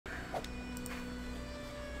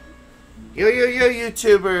Yo yo yo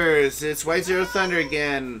YouTubers! It's White Zero Thunder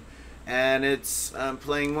again, and it's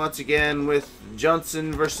playing once again with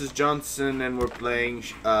Johnson versus Johnson, and we're playing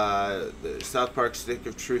the South Park Stick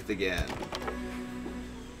of Truth again.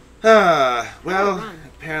 Well,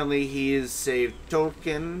 apparently he has saved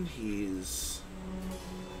Tolkien.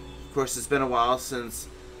 Of course, it's been a while since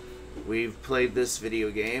we've played this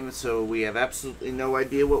video game, so we have absolutely no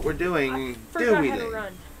idea what we're doing, do we?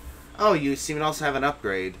 Then? Oh, you seem to also have an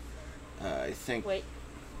upgrade. I think. Wait.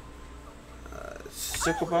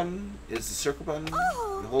 Circle button? Is the circle button?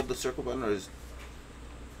 You hold the circle button, or is?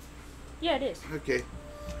 Yeah, it is. Okay.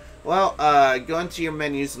 Well, go into your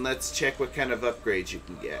menus and let's check what kind of upgrades you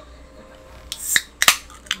can get.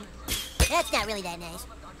 That's not really that nice.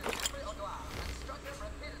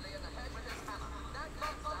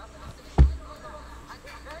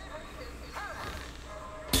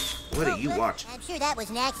 What are you watching? I'm sure that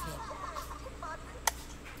was an accident.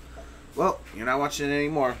 Well, you're not watching it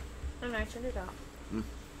anymore. And I turned it off. Hmm.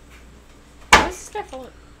 What's this guy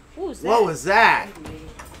falling? What was that? What was that?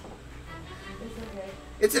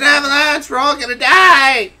 It's an avalanche! We're all gonna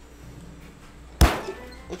die!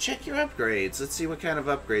 Well, check your upgrades. Let's see what kind of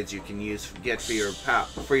upgrades you can get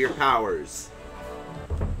for your powers.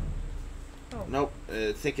 Oh. Nope.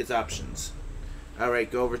 I think it's options.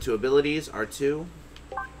 Alright, go over to abilities, R2.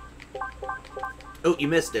 Oh, you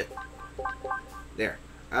missed it. There.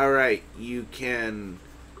 Alright, you can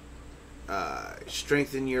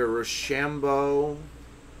strengthen your Rochambeau,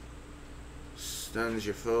 stuns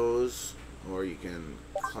your foes, or you can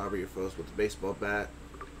clobber your foes with a baseball bat.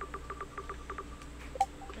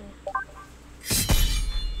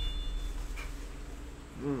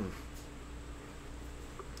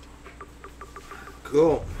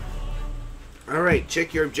 Cool. Alright,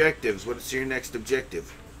 check your objectives. What is your next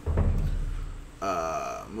objective?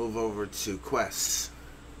 Move over to quests.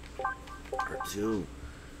 R2.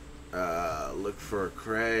 Look for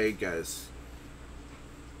Craig, guys.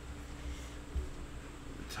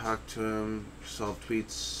 Talk to him. Solve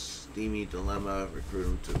tweets. Steamy dilemma. Recruit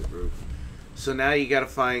him to the group. So now you gotta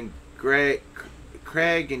find Craig,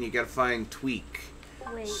 and you gotta find Tweak.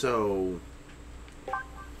 Wait. So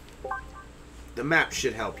the map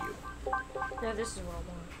should help you. No, this is what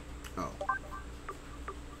I want.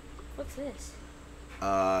 Oh. What's this?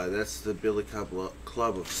 That's the Billy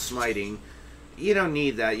Club of Smiting. You don't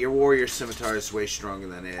need that. Your Warrior Scimitar is way stronger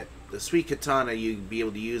than it. The Sweet Katana you'd be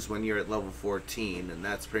able to use when you're at level 14, and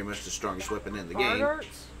that's pretty much the strongest weapon in the game.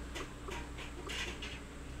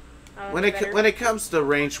 When it comes to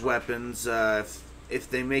ranged weapons, if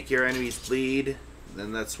they make your enemies bleed,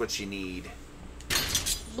 then that's what you need.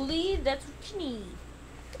 Bleed? That's what you need.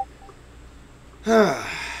 Ah.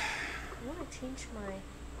 I want to change my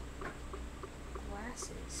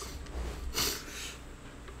glasses.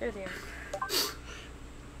 There they are.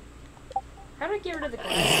 How do I get rid of the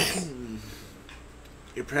glasses?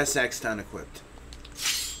 You press X to unequip.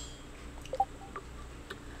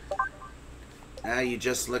 Now you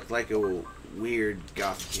just look like a weird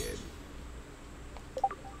goth kid.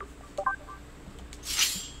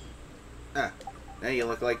 Ah, now you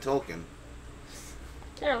look like Tolkien.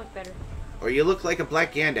 There, I look better. Or you look like a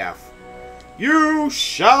black Gandalf. You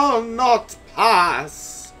shall not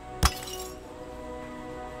pass!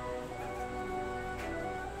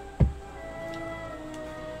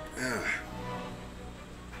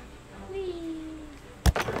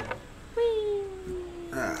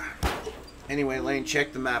 Anyway, Lane,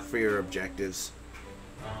 check the map for your objectives.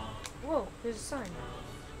 Whoa, there's a sign.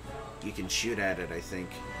 You can shoot at it, I think.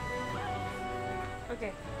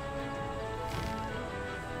 Okay.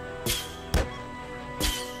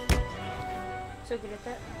 So good at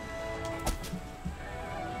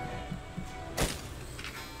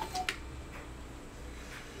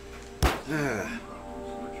that.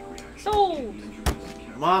 Sold!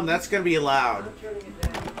 Mom, that's gonna be loud.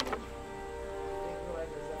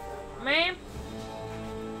 Ma'am?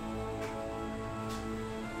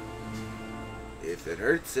 If it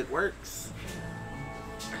hurts, it works.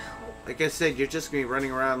 Like I said, you're just gonna be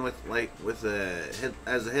running around as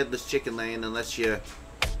a headless chicken, Lane, unless you.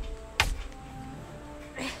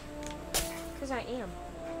 Because I am.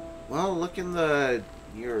 Well, look on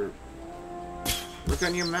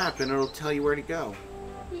your map, and it'll tell you where to go.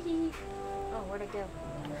 Oh, where'd I go?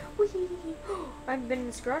 I haven't been in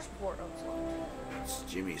this garage before. Oh, sorry. It's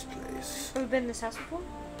Jimmy's place. Have we been in this house before?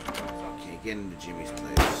 Can't get into Jimmy's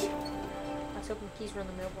place. I was hoping the keys were in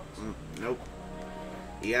the mailbox. Nope.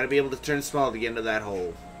 You gotta be able to turn small to get into that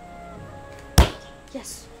hole.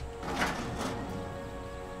 Yes.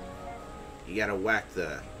 You gotta whack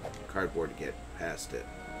the cardboard to get past it.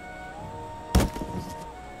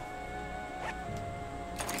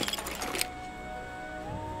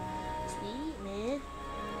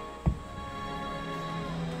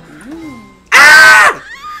 Ah!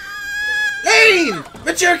 Lane!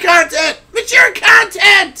 Mature content! Mature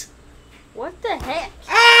content! What the heck?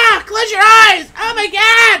 Ah! Close your eyes! Oh my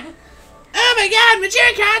god! Oh my god!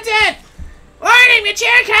 Mature content! Warning!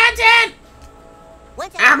 Mature content!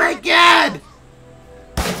 Oh my god!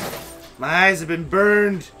 My eyes have been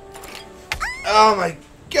burned. Oh my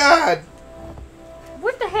god!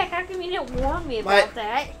 What the heck? How come you didn't warn me about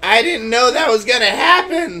that? I didn't know that was gonna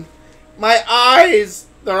happen! My eyes!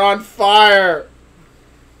 They're on fire!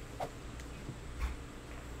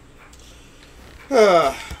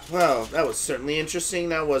 Well, that was certainly interesting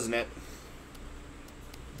now, wasn't it?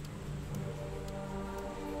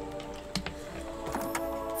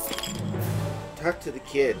 Talk to the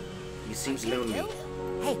kid. He seems lonely.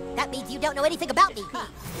 Hey, that means you don't know anything about me.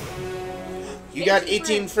 You got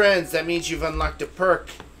 18 friends. That means you've unlocked a perk.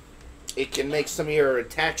 It can make some of your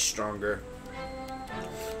attacks stronger.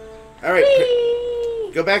 Alright,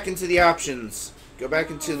 go back into the options. Go back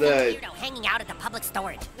into the... hanging out at the public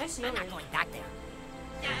storage. Nice I'm not going back there.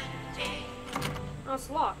 Oh, it's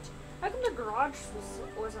locked. How come the garage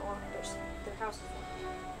wasn't locked? Their house is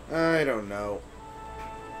locked. I don't know.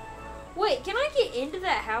 Wait, can I get into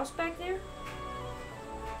that house back there?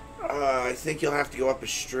 I think you'll have to go up a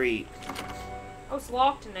street. Oh, it's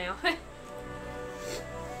locked now.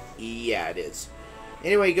 Yeah, it is.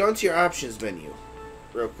 Anyway, go into your options menu.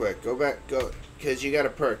 Real quick. Go back. Go. Because you got a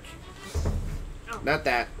perk. Oh. Not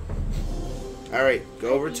that. Alright, go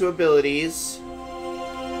over to abilities.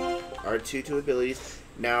 R2 to abilities.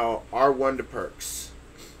 Now, R1 to perks.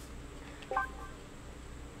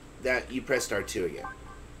 That, you pressed R2 again.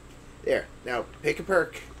 There. Now, pick a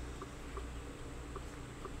perk.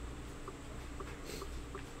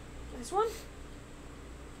 This one?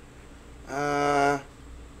 I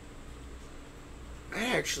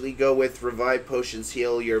actually go with revive potions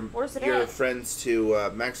heal your Where's it your at? friends to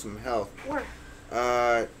maximum health.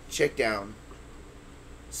 Where? Check down.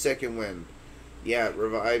 Second wind. Yeah, it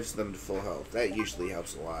revives them to full health. That usually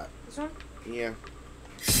helps a lot. This one? Yeah.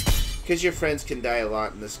 Because your friends can die a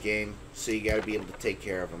lot in this game, so you gotta be able to take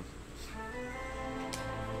care of them.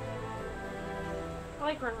 I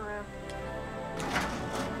like running around.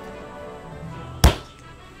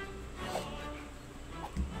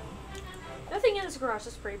 Nothing in this garage.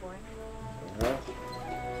 That's pretty boring.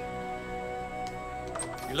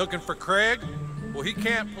 You looking for Craig? Well, he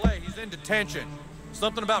can't play. He's in detention.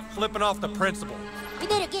 Something about flipping off the principal. We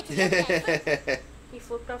better get to that. He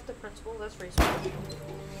flipped off the principal. That's reasonable.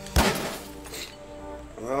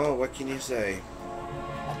 Well, what can you say?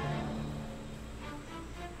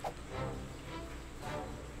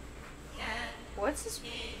 What's this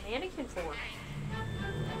mannequin for?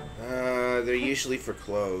 They're usually for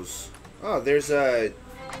clothes. Oh, there's a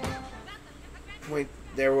point.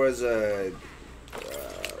 There was a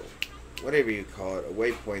whatever you call it, a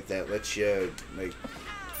waypoint that lets you like.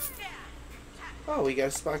 Oh, we got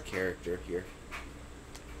a spot character here.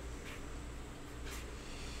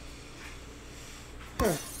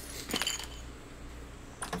 Huh.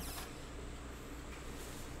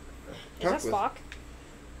 Is that Spock?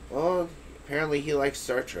 Well, apparently he likes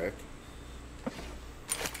Star Trek.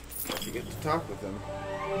 You get to talk with him.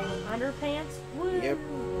 Underpants? Woo! Yep.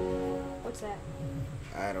 What's that?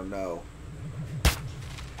 I don't know.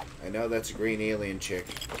 I know that's a green alien chick.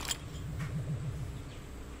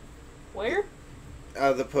 Where?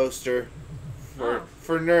 The poster.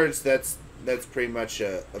 For nerds, that's pretty much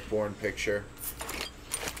a porn picture.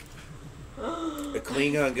 A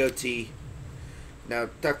Klingon goatee. Now,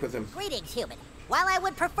 talk with him. Greetings, human. While I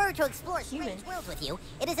would prefer to explore strange worlds with you,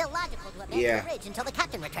 it is illogical to abandon the bridge until the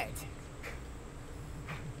captain returns.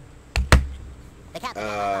 The captain.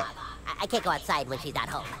 I can't go outside when she's not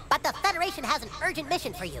home. But the Federation has an urgent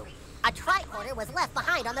mission for you. A tricorder was left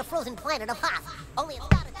behind on the frozen planet of Hoth. Only it's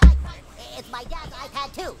not a tricorder. It's my dad's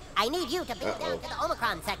iPad 2. I need you to beam down to the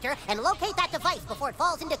Omicron sector and locate that device before it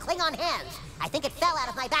falls into Klingon hands. I think it fell out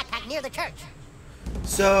of my backpack near the church.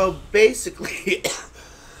 So basically,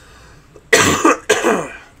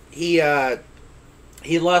 he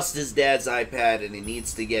lost his dad's iPad and he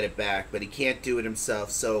needs to get it back, but he can't do it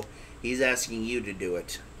himself. So he's asking you to do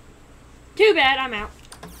it. Too bad, I'm out.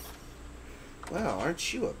 Wow,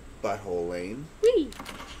 aren't you a butthole, Lane? Whee!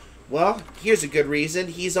 Well, here's a good reason.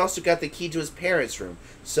 He's also got the key to his parents' room.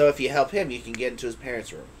 So if you help him, you can get into his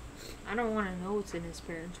parents' room. I don't want to know what's in his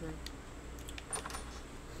parents' room.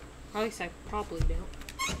 At least I probably don't.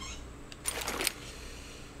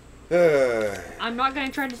 I'm not going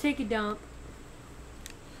to try to take a dump.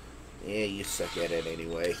 Yeah, you suck at it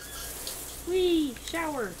anyway. Whee!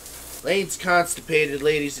 Shower! Lane's constipated,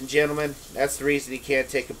 ladies and gentlemen. That's the reason he can't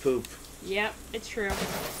take a poop. Yep, it's true.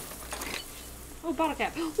 Oh, bottle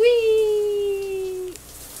cap. Whee!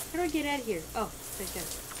 How do I get out of here? Oh, right there.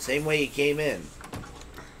 Same way he came in.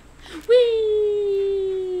 Whee!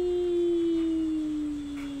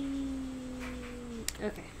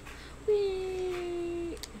 Okay.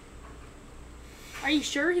 Whee! Are you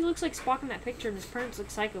sure he looks like Spock in that picture and his parents look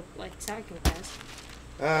psychopaths?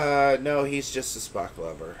 No, he's just a Spock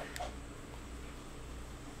lover.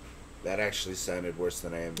 That actually sounded worse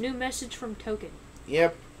than I am. New message from Token.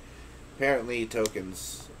 Yep. Apparently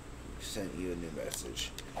Tokens sent you a new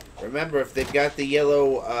message. Remember, if they've got the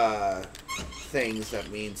yellow things, that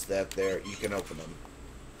means that you can open them.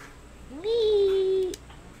 Whee!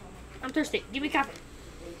 I'm thirsty. Give me coffee.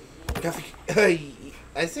 Coffee.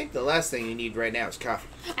 I think the last thing you need right now is coffee.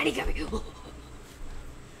 I need coffee.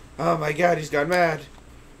 Oh my god, he's gone mad.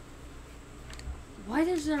 Why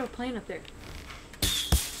is there a plane up there?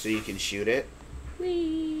 So you can shoot it.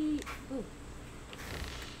 Whee! Ooh.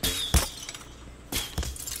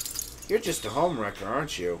 You're just a homewrecker,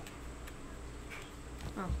 aren't you?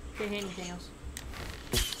 Oh, can't hit anything else.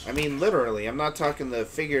 I mean, literally. I'm not talking the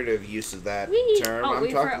figurative use of that Whee! term. Oh, I'm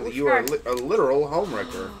we talking forgot- you are a literal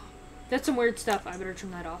homewrecker. That's some weird stuff. I better turn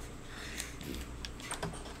that off.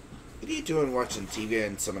 What are you doing watching TV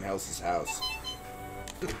in someone else's house?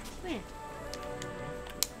 Man.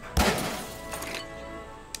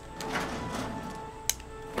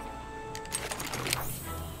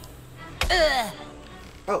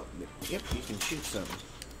 Oh, yep, you can shoot some.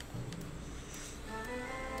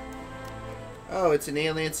 Oh, it's an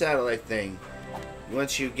alien satellite thing.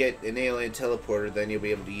 Once you get an alien teleporter, then you'll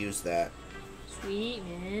be able to use that. Sweet,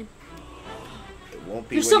 man. It won't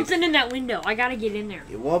be. There's something in that window. I gotta get in there.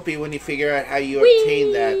 It won't be when you figure out how you Whee!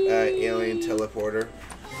 obtain that alien teleporter.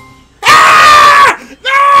 Ah!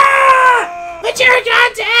 Ah! Mature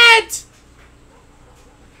content!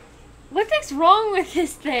 What the heck's wrong with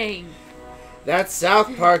this thing? That's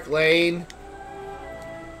South Park, Lane.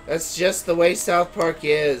 That's just the way South Park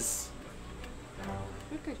is.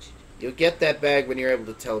 Look at you. You'll get that bag when you're able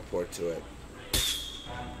to teleport to it.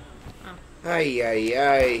 Oh. Ay, ay,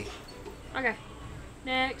 ay. Okay.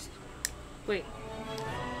 Next. Wait.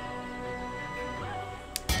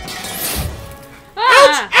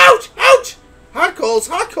 Ah! Ouch! Ouch! Ouch! Hot coals!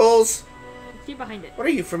 Hot coals! Get behind it. What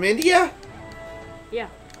are you, from India? Yeah,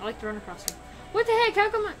 I like to run across them. What the heck? How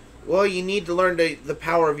come I... Well, you need to learn the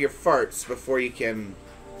power of your farts before you can...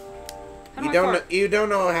 How do I fart? You don't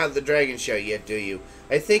know how the dragon show yet, do you?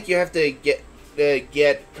 I think you have to get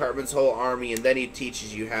Cartman's whole army, and then he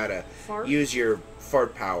teaches you how to Fart? use your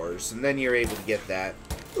fart powers, and then you're able to get that.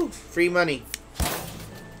 Ooh, free money.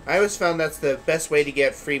 I always found that's the best way to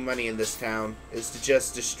get free money in this town, is to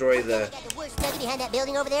just destroy the... Got the worst nugget behind that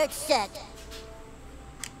building over there. It sucked.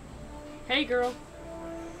 Hey, girl.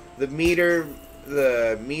 The meters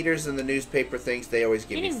and the newspaper things, they always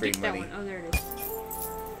give You you didn't free get that money. one. Oh, there it is.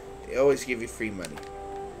 They always give you free money.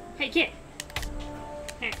 Hey, kid.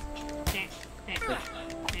 Hey. Hey. Hey.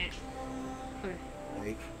 Hey. Okay.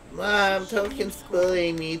 Like, Mom, Token's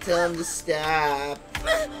bullying me. Tell him to stop.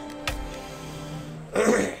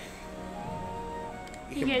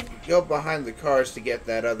 You can go behind the cars to get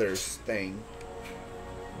that other thing.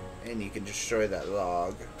 And you can destroy that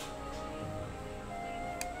log.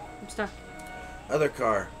 I'm stuck. Other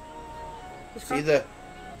car. Which See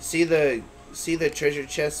car? the treasure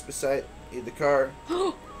chest beside the car?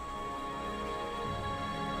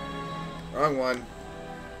 Wrong one.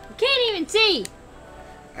 I can't even see.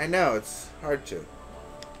 I know, it's hard to.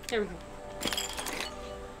 There we go.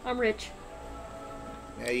 I'm rich.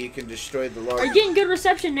 Now you can destroy the log. Are you getting good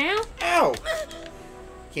reception now? Ow!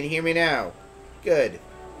 Can you hear me now? Good.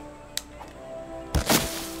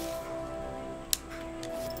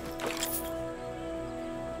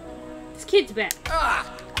 This kid's back.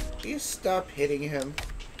 Do you stop hitting him?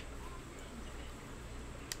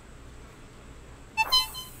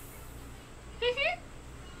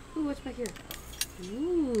 Ooh, what's back here?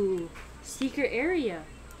 Ooh, secret area.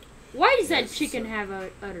 Why does that Yes, chicken have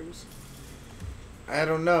udders? I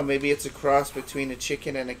don't know. Maybe it's a cross between a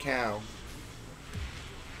chicken and a cow.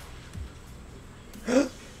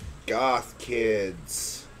 Goth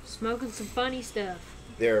kids. Smoking some funny stuff.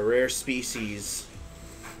 They're a rare species.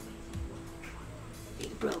 Hey,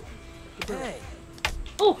 bro. Hey,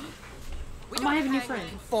 Oh, we I might have a new hang friend.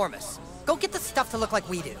 with Conformists. Go get the stuff to look like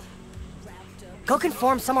we do. Go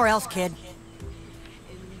conform somewhere else, kid.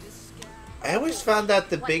 I always found that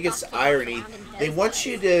the biggest irony. They want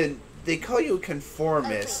you to... They call you a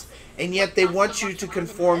conformist, and yet they want you to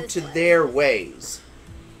conform to their ways.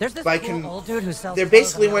 There's this by cool old dude who sells they're clothes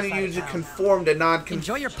basically on the wanting other you side to of town. conform to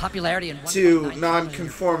Enjoy your popularity and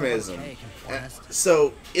nonconformism.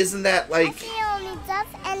 So isn't that like only Duff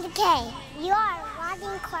and K. You are a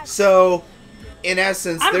walking corpse. so? In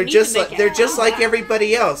essence, I don't they're need just to make like they're it. just like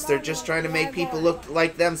everybody else. They're just trying to make people look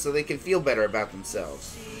like them so they can feel better about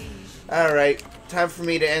themselves. All right, time for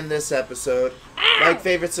me to end this episode. Like,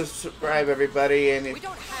 favorite, subscribe, everybody, and We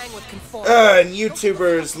don't hang with conform. and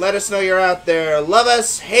YouTubers, let us know you're out there. Love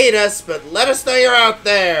us, hate us, but let us know you're out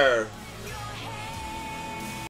there.